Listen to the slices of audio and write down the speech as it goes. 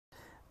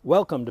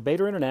Welcome to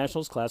Bader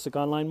International's Classic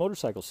Online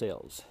Motorcycle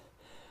Sales.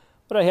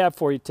 What I have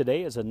for you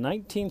today is a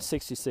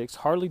 1966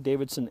 Harley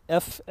Davidson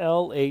Flh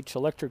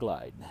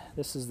Electroglide.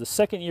 This is the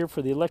second year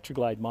for the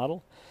Electroglide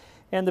model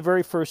and the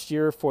very first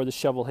year for the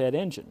shovel head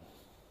engine.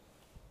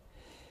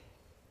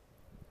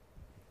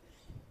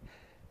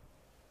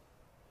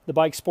 The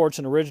bike sports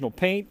an original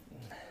paint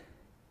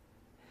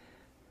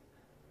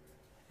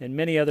and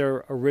many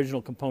other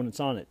original components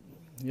on it.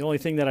 The only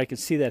thing that I can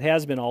see that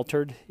has been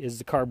altered is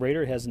the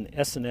carburetor. It has an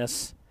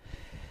S&S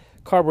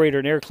carburetor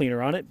and air cleaner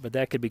on it, but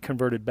that could be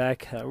converted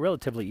back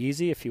relatively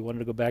easy if you wanted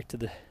to go back to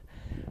the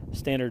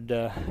standard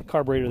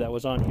carburetor that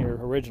was on here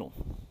original.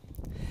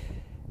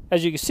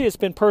 As you can see, it's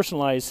been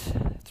personalized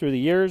through the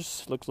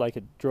years. Looks like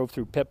it drove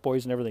through Pep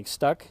Boys and everything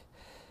stuck.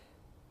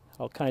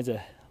 All kinds of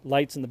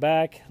lights in the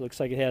back.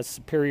 Looks like it has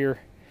superior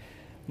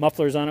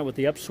mufflers on it with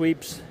the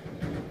upsweeps.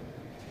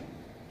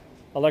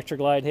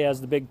 Electroglide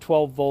has the big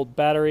 12-volt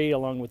battery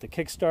along with the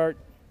kickstart.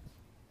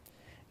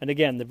 And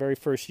again, the very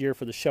first year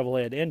for the shovel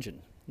head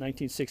engine.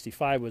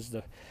 1965 was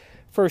the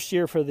first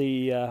year for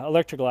the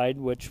Electroglide,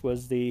 which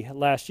was the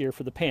last year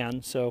for the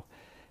Pan. So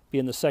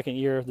being the second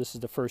year, this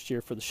is the first year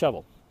for the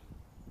shovel.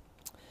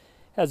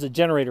 Has a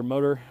generator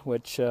motor,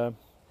 which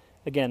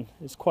again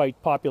is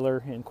quite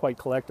popular and quite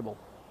collectible.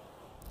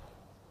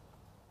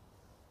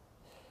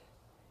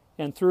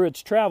 And through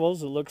its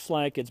travels, it looks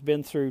like it's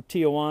been through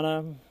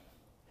Tijuana,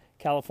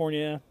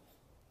 California.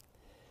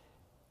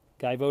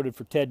 Guy voted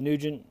for Ted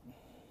Nugent,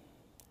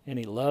 and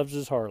he loves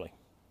his Harley.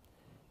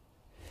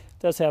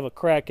 Does have a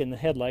crack in the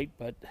headlight,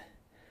 but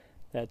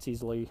that's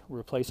easily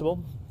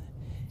replaceable.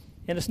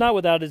 And it's not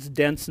without its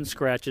dents and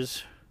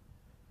scratches,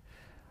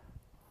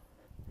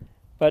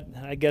 but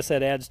I guess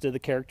that adds to the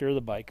character of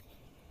the bike.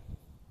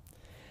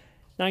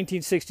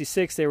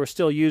 1966, they were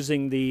still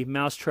using the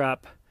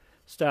mousetrap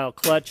style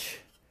clutch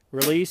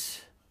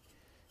release.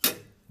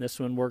 This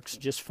one works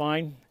just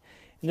fine.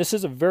 And this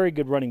is a very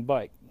good running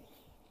bike.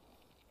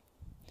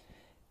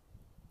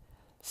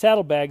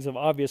 Saddlebags have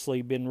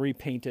obviously been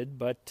repainted,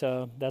 but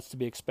that's to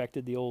be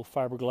expected. The old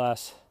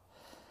fiberglass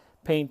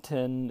paint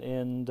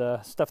and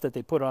stuff that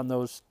they put on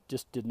those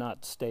just did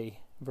not stay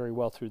very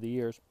well through the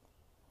years.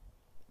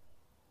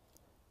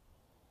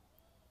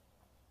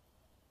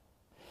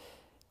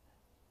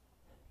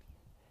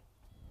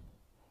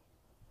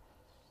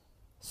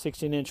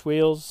 "16-inch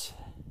wheels,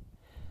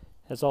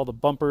 has all the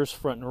bumpers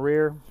front and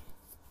rear.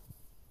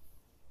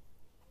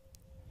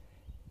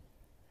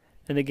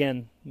 And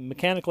again,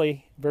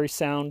 mechanically, very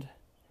sound,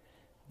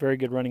 very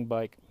good running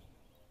bike.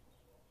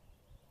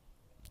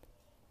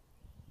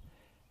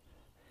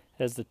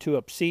 Has the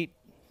 2-up seat,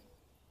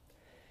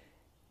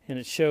 and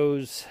it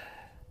shows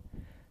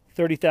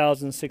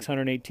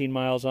 30,618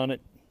 miles on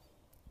it.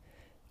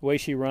 The way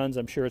she runs,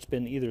 I'm sure it's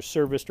been either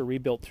serviced or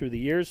rebuilt through the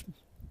years.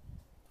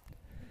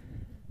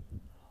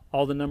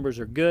 All the numbers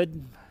are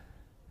good,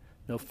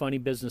 no funny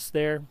business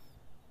there.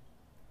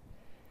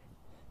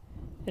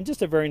 And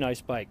just a very nice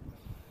bike.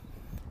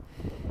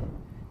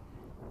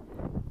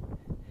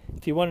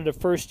 If you wanted a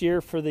first year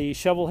for the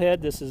shovel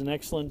head, this is an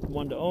excellent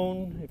one to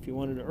own. If you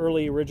wanted an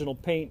early original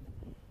paint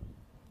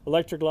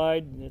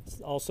Electroglide,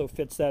 it also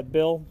fits that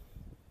bill.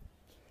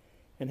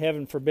 And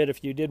heaven forbid,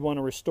 if you did want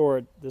to restore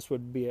it, this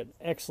would be an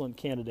excellent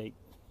candidate.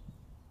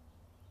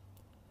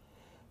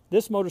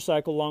 This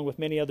motorcycle, along with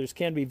many others,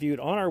 can be viewed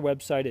on our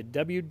website at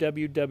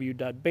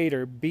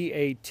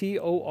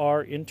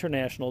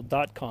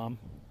www.bader.com.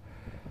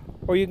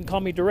 Or you can call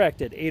me direct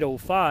at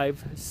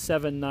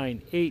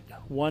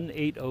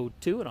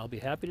 805-798-1802, and I'll be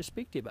happy to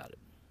speak to you about it.